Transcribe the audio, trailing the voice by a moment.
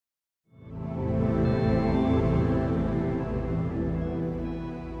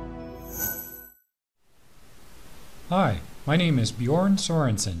Hi, my name is Bjorn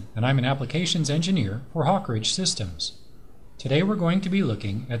Sorensen, and I'm an applications engineer for Hawk Ridge Systems. Today we're going to be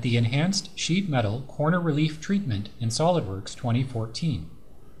looking at the Enhanced Sheet Metal Corner Relief Treatment in SOLIDWORKS 2014.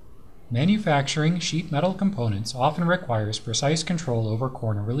 Manufacturing sheet metal components often requires precise control over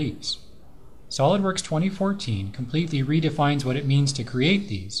corner reliefs. SOLIDWORKS 2014 completely redefines what it means to create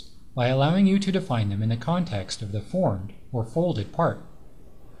these by allowing you to define them in the context of the formed or folded part.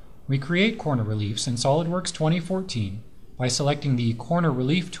 We create corner reliefs in SOLIDWORKS 2014 by selecting the Corner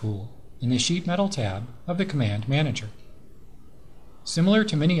Relief tool in the Sheet Metal tab of the Command Manager. Similar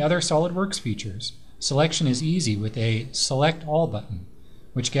to many other SOLIDWORKS features, selection is easy with a Select All button,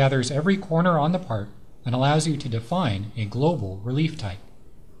 which gathers every corner on the part and allows you to define a global relief type.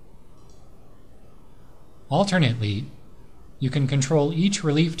 Alternately, you can control each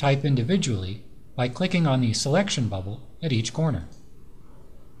relief type individually by clicking on the selection bubble at each corner.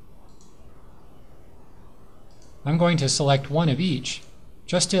 I'm going to select one of each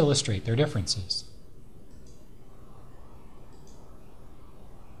just to illustrate their differences.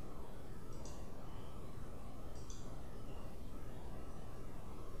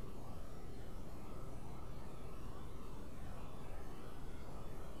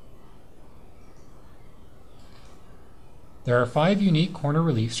 There are 5 unique corner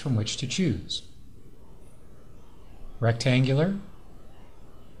reliefs from which to choose: rectangular,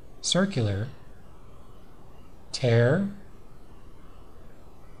 circular, tear,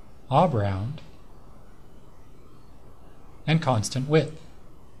 oblong, and constant width.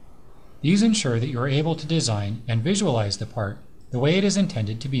 These ensure that you are able to design and visualize the part the way it is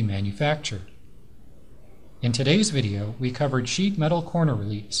intended to be manufactured. In today's video, we covered sheet metal corner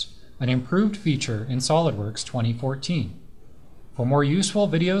reliefs, an improved feature in SOLIDWORKS 2014. For more useful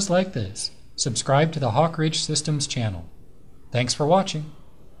videos like this, subscribe to the Hawk Ridge Systems channel. Thanks for watching.